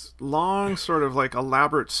these long, sort of like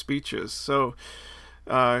elaborate speeches. So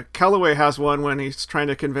Calloway has one when he's trying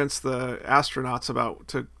to convince the astronauts about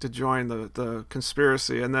to join the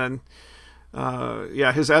conspiracy, and then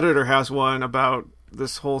his editor has one about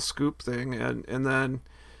this whole scoop thing, and then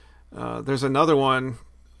there's another one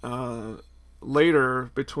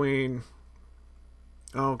later between.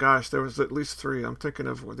 Oh gosh, there was at least 3. I'm thinking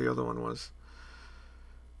of what the other one was.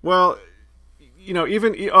 Well, it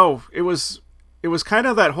was kind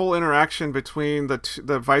of that whole interaction between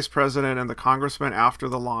the vice president and the congressman after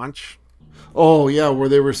the launch. Oh yeah, where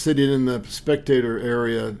they were sitting in the spectator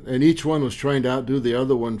area, and each one was trying to outdo the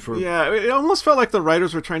other one for. Yeah, it almost felt like the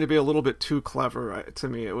writers were trying to be a little bit too clever. To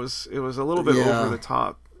me, it was a little bit over the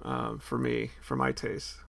top for my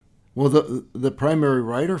taste. Well, the primary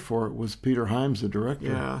writer for it was Peter Hyams, the director.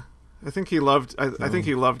 Yeah, I think he loved. I think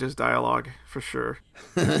he loved his dialogue for sure.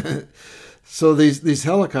 So these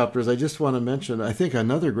helicopters, I just want to mention. I think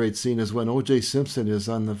another great scene is when O.J. Simpson is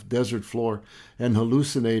on the desert floor and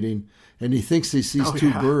hallucinating, and he thinks he sees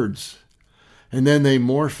two birds, and then they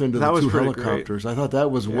morph into the two helicopters. Great. I thought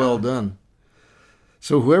that was well done.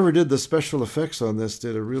 So whoever did the special effects on this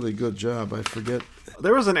did a really good job. I forget.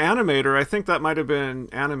 There was an animator. I think that might have been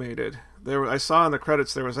animated. I saw in the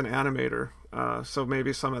credits there was an animator. So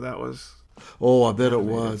maybe some of that was. Oh, I bet animated.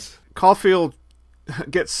 It was. Caulfield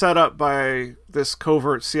gets set up by this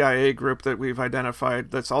covert CIA group that we've identified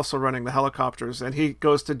that's also running the helicopters, and he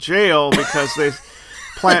goes to jail because they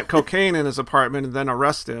plant cocaine in his apartment and then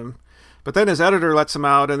arrest him. But then his editor lets him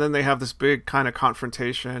out, and then they have this big kind of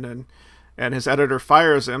confrontation, and his editor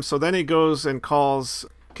fires him. So then he goes and calls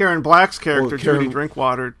Karen Black's character, Judy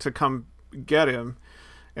Drinkwater, to come get him.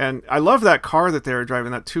 And I love that car that they were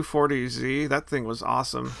driving, that 240Z. That thing was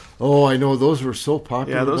awesome. Oh, I know. Those were so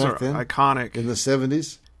popular Yeah, those back are then, iconic. in the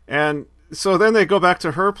 70s. And so then they go back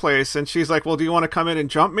to her place, and she's like, well, do you want to come in and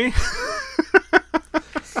jump me?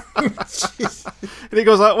 And he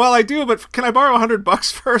goes, well, I do, but can I borrow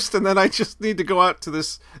 $100 first? And then I just need to go out to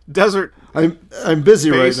this desert. I'm busy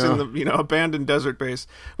right now. In the, abandoned desert base,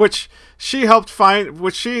 which she helped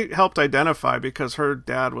identify because her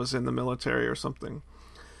dad was in the military or something.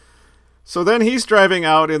 So then he's driving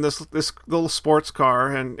out in this little sports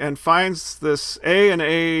car and finds this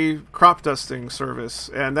A&A crop dusting service,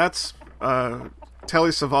 and that's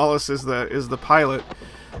Telly Savalas is the pilot.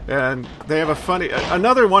 And they have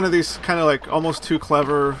another one of these kind of like almost too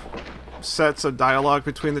clever sets of dialogue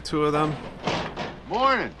between the two of them.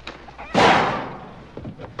 Morning.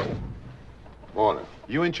 Morning.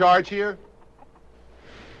 You in charge here?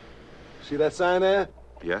 See that sign there?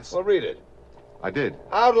 Yes. Well, read it. I did.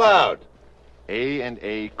 Out loud.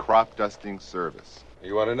 A&A Crop Dusting Service.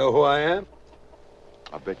 You want to know who I am?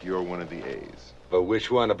 I bet you're one of the A's. But which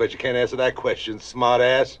one? I bet you can't answer that question, smart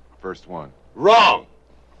ass. First one. Wrong.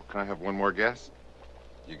 Can I have one more guess?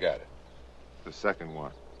 You got it. The second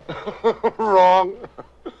one. Wrong.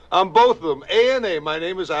 I'm both of them. A&A. My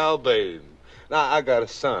name is Al Bain. Now, I got a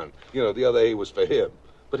son. The other A was for him.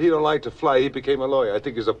 But he don't like to fly. He became a lawyer. I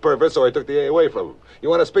think he's a pervert, so I took the A away from him. You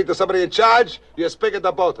want to speak to somebody in charge? You speak it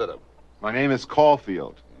to both of them. My name is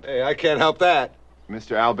Caulfield. Hey, I can't help that.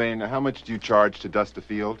 Mr. Albane, how much do you charge to dust the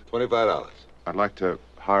field? $25. I'd like to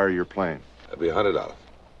hire your plane. That'd be $100.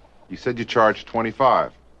 You said you charged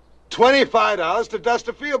 $25. $25 to dust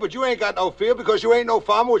a field, but you ain't got no field because you ain't no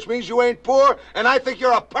farmer, which means you ain't poor, and I think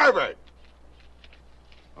you're a pervert.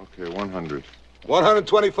 Okay, 100.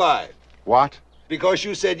 125. What? Because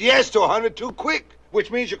you said yes to 100 too quick,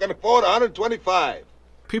 which means you can afford 125.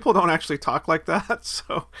 People don't actually talk like that,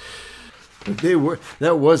 so...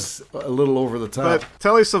 That was a little over the top. But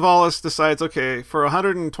Telly Savalas decides, okay, for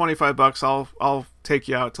 $125, I'll take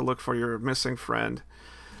you out to look for your missing friend.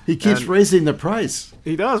 He keeps raising the price.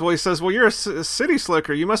 He does. Well, he says, well, you're a city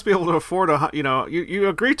slicker. You must be able to afford you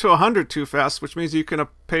agreed to 100 too fast, which means you can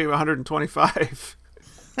pay 125.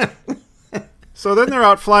 So then they're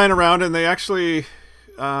out flying around, and they actually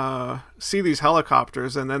see these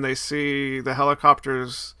helicopters, and then they see the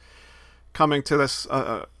helicopters coming to this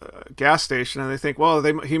gas station, and they think, well,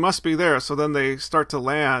 he must be there. So then they start to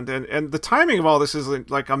land, and the timing of all this is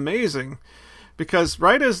like amazing, because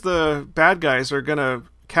right as the bad guys are gonna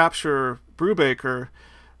capture Brubaker,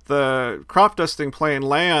 the crop dusting plane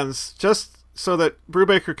lands just so that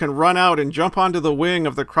Brubaker can run out and jump onto the wing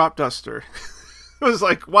of the crop duster. It was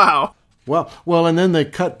like, wow. Well, and then they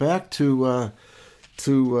cut back to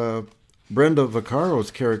Brenda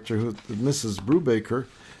Vaccaro's character, Mrs. Brubaker,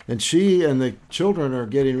 and she and the children are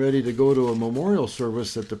getting ready to go to a memorial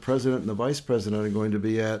service that the president and the vice president are going to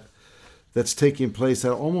be at. That's taking place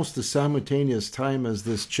at almost the simultaneous time as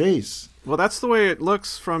this chase. Well, that's the way it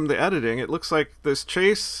looks from the editing. It looks like this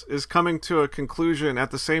chase is coming to a conclusion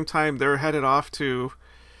at the same time they're headed off to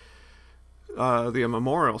the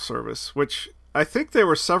memorial service, which I think they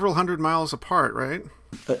were several hundred miles apart, right?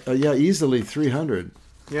 Yeah, easily 300.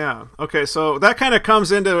 Yeah. Okay, so that kind of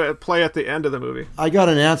comes into play at the end of the movie. I got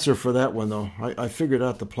an answer for that one, though. I figured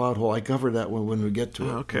out the plot hole. I covered that one when we get to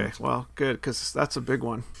it. Okay, well, good, because that's a big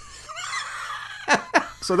one.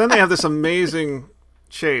 So then they have this amazing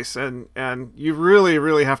chase, and you really,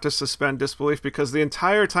 really have to suspend disbelief, because the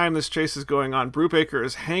entire time this chase is going on, Brubaker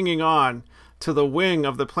is hanging on to the wing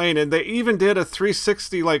of the plane, and they even did a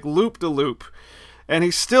 360 like loop-de-loop, and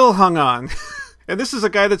he still hung on. And this is a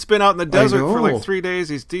guy that's been out in the desert for like 3 days.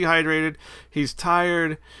 He's dehydrated. He's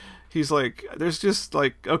tired. He's like, there's just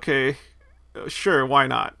like, okay, sure, why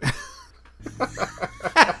not?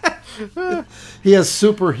 He has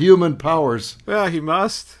superhuman powers. Yeah, he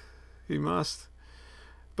must. He must.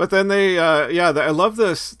 But then they, I love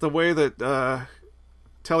the way that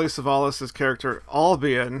Telly Savalas' character,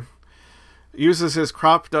 Albion, uses his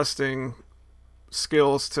crop dusting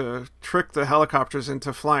skills to trick the helicopters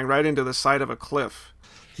into flying right into the side of a cliff.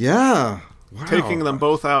 Yeah. Wow. Taking them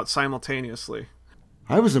both out simultaneously.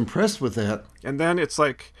 I was impressed with that. And then it's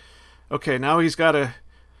like, okay, now he's got to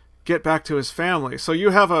get back to his family. So you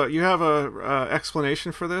have a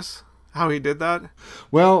explanation for this? How he did that?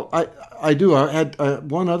 Well, I do. I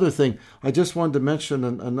had one other thing. I just wanted to mention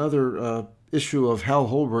another issue of Hal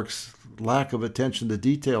Holbrook's lack of attention to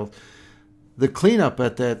detail. The cleanup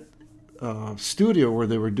at that studio where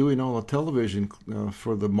they were doing all the television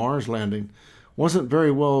for the Mars landing wasn't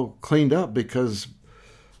very well cleaned up because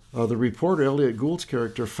the reporter, Elliot Gould's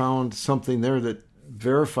character, found something there that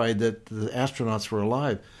verified that the astronauts were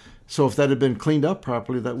alive. So if that had been cleaned up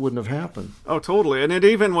properly, that wouldn't have happened. Oh, totally. And it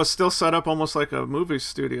even was still set up almost like a movie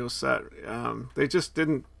studio set. They just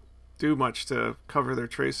didn't do much to cover their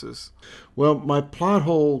traces. Well, my plot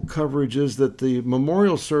hole coverage is that the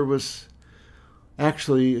memorial service,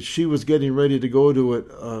 actually, she was getting ready to go to it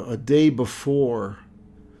a day before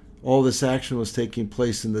all this action was taking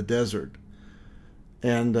place in the desert.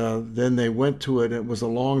 And then they went to it. It was a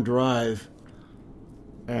long drive.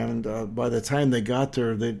 And by the time they got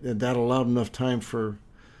there, that allowed enough time for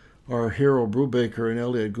our hero Brubaker and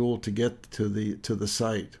Elliot Gould to get to the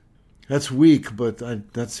site. That's weak, but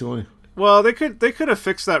that's the only. Well, they could have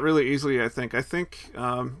fixed that really easily. I think it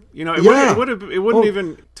wouldn't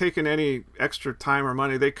even taken any extra time or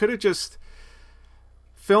money. They could have just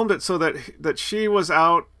filmed it so that she was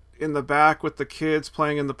out in the back with the kids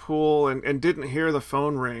playing in the pool and didn't hear the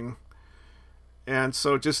phone ring, and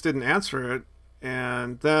so just didn't answer it.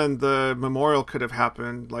 And then the memorial could have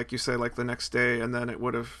happened, like you say, like the next day, and then it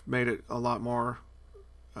would have made it a lot more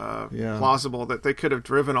plausible that they could have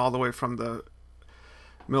driven all the way from the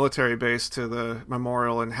military base to the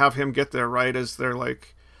memorial and have him get there right as they're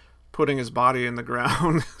like putting his body in the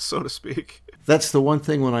ground, so to speak. That's the one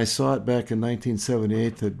thing when I saw it back in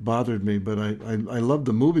 1978 that bothered me, but I loved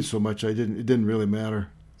the movie so much it didn't really matter.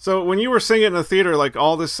 So when you were seeing it in the theater, like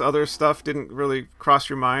all this other stuff didn't really cross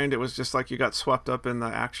your mind? It was just like you got swept up in the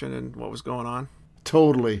action and what was going on?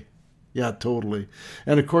 Totally. Yeah, totally.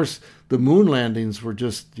 And of course, the moon landings were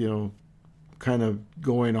just, kind of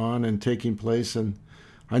going on and taking place, and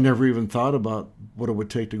I never even thought about what it would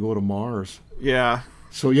take to go to Mars. Yeah.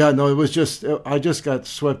 So yeah, no, it was just I just got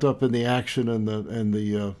swept up in the action and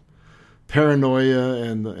the paranoia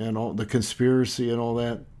and all the conspiracy and all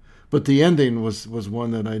that. But the ending was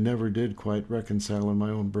one that I never did quite reconcile in my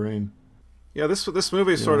own brain. Yeah, this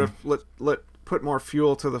movie sort of put more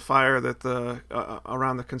fuel to the fire that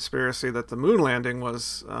around the conspiracy that the moon landing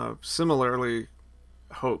was similarly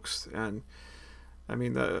hoaxed. And I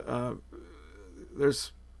mean,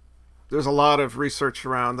 there's a lot of research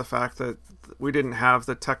around the fact that we didn't have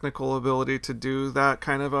the technical ability to do that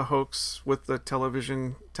kind of a hoax with the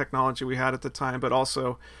television technology we had at the time, but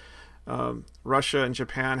also Russia and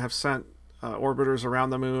Japan have sent orbiters around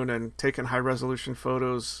the moon and taken high-resolution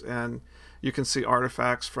photos, and you can see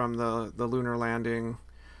artifacts from the lunar landing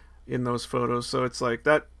in those photos. So it's like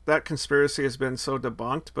that conspiracy has been so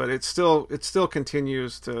debunked, but it still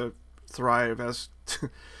continues to thrive as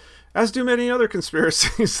do many other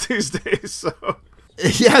conspiracies these days. So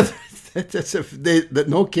yeah,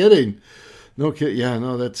 no kidding. Yeah,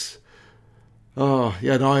 no, that's. Oh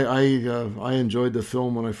yeah, no, I enjoyed the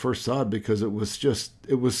film when I first saw it because it was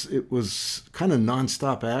kind of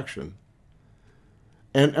nonstop action,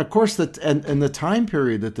 and of course and the time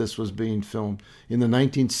period that this was being filmed in the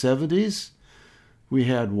 1970s, we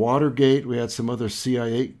had Watergate, we had some other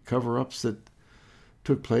CIA cover-ups that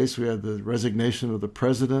took place, we had the resignation of the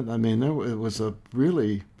president. I mean, it was a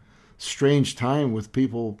really strange time with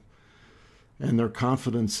people and their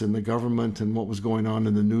confidence in the government and what was going on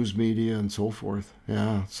in the news media and so forth.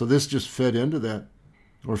 Yeah, so this just fed into that,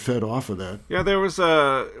 or fed off of that. Yeah, there was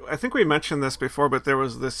I think we mentioned this before, but there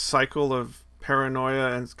was this cycle of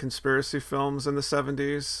paranoia and conspiracy films in the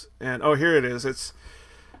 70s. And, here it is. It's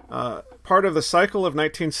part of the cycle of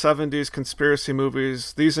 1970s conspiracy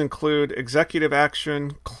movies. These include Executive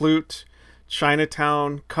Action, Klute,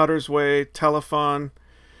 Chinatown, Cutter's Way, Telephone,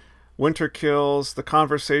 Winter Kills, The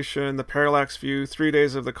Conversation, The Parallax View, 3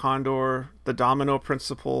 Days of the Condor, The Domino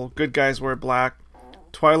Principle, Good Guys Wear Black,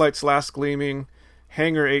 Twilight's Last Gleaming,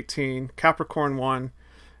 Hangar 18, Capricorn 1,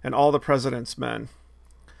 and All the President's Men.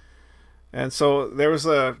 And so there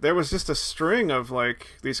was just a string of like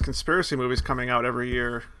these conspiracy movies coming out every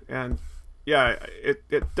year, and yeah,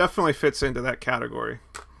 it definitely fits into that category.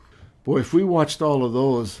 Boy, if we watched all of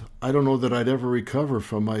those, I don't know that I'd ever recover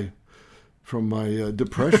from my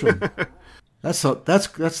depression. That's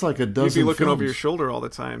like a dozen. You'd be looking films over your shoulder all the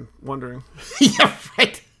time, wondering. Yeah,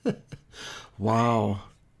 right. Wow.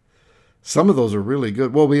 Some of those are really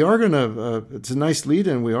good. Well, we are going to, it's a nice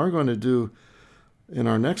lead-in, we are going to do, in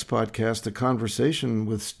our next podcast, a conversation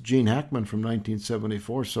with Gene Hackman from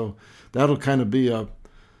 1974. So that'll kind of be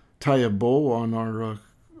tie a bow on our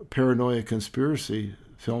paranoia conspiracy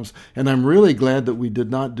films. And I'm really glad that we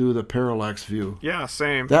did not do The Parallax View. Yeah,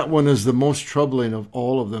 same. That one is the most troubling of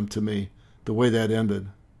all of them to me, the way that ended.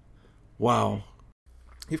 Wow.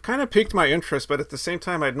 You've kind of piqued my interest, but at the same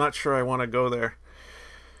time, I'm not sure I want to go there.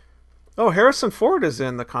 Oh, Harrison Ford is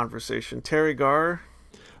in the conversation. Terry Garr.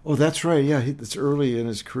 Oh, that's right. Yeah, it's early in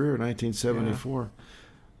his career, 1974.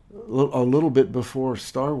 Yeah. A little bit before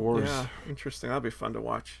Star Wars. Yeah, interesting. That'll be fun to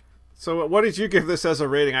watch. So what did you give this as a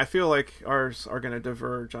rating? I feel like ours are going to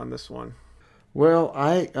diverge on this one. Well,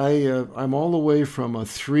 I'm all the way from a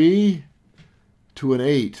 3 to an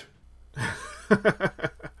 8.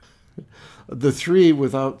 The 3,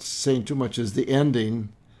 without saying too much, is the ending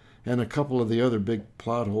and a couple of the other big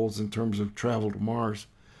plot holes in terms of travel to Mars.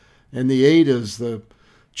 And the 8 is the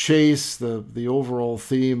chase, the overall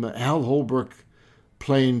theme. Hal Holbrook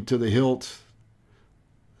playing to the hilt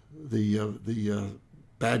the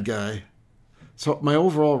bad guy. So my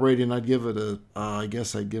overall rating, I'd give it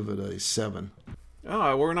a 7.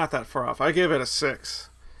 Oh, we're not that far off. I gave it a 6.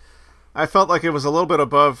 I felt like it was a little bit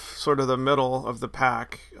above sort of the middle of the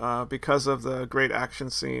pack because of the great action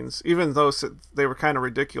scenes, even though they were kind of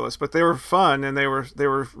ridiculous, but they were fun and they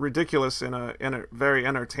were ridiculous in a very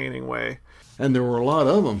entertaining way. And there were a lot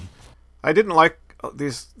of them. I didn't like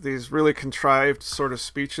these really contrived sort of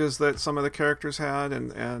speeches that some of the characters had,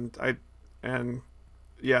 and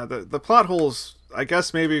the plot holes. I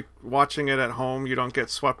guess maybe watching it at home, you don't get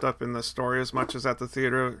swept up in the story as much as at the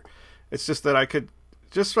theater. It's just that I could.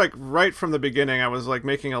 Just like right from the beginning, I was like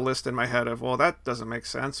making a list in my head of, well, that doesn't make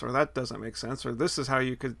sense, or that doesn't make sense, or this is how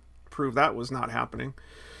you could prove that was not happening.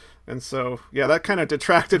 And so, yeah, that kind of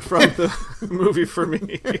detracted from the movie for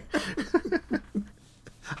me.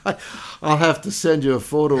 I'll have to send you a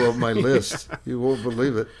photo of my list. Yeah. You won't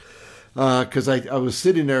believe it. Because I was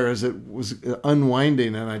sitting there as it was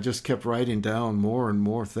unwinding, and I just kept writing down more and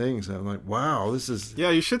more things. I'm like, wow, this is... Yeah,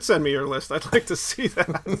 you should send me your list. I'd like to see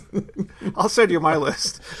that. I'll send you my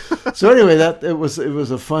list. So anyway, it was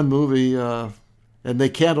a fun movie, and they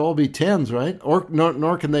can't all be 10s, right? Or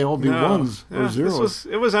nor can they all be 1s or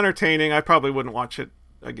 0s. It was entertaining. I probably wouldn't watch it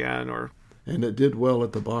again. And it did well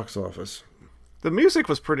at the box office. The music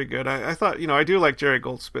was pretty good. I thought, I do like Jerry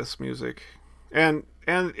Goldsmith's music. And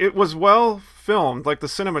it was well filmed. Like the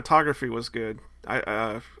cinematography was good.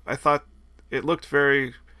 I thought it looked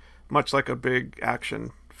very much like a big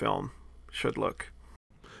action film should look.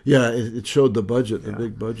 Yeah, it showed the budget, the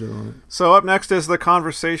big budget on it. So up next is The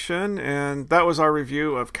Conversation, and that was our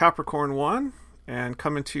review of Capricorn 1. And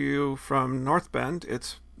coming to you from North Bend,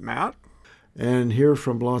 it's Matt. And here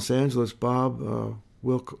from Los Angeles, Bob.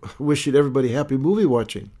 We'll wish everybody happy movie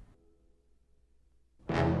watching.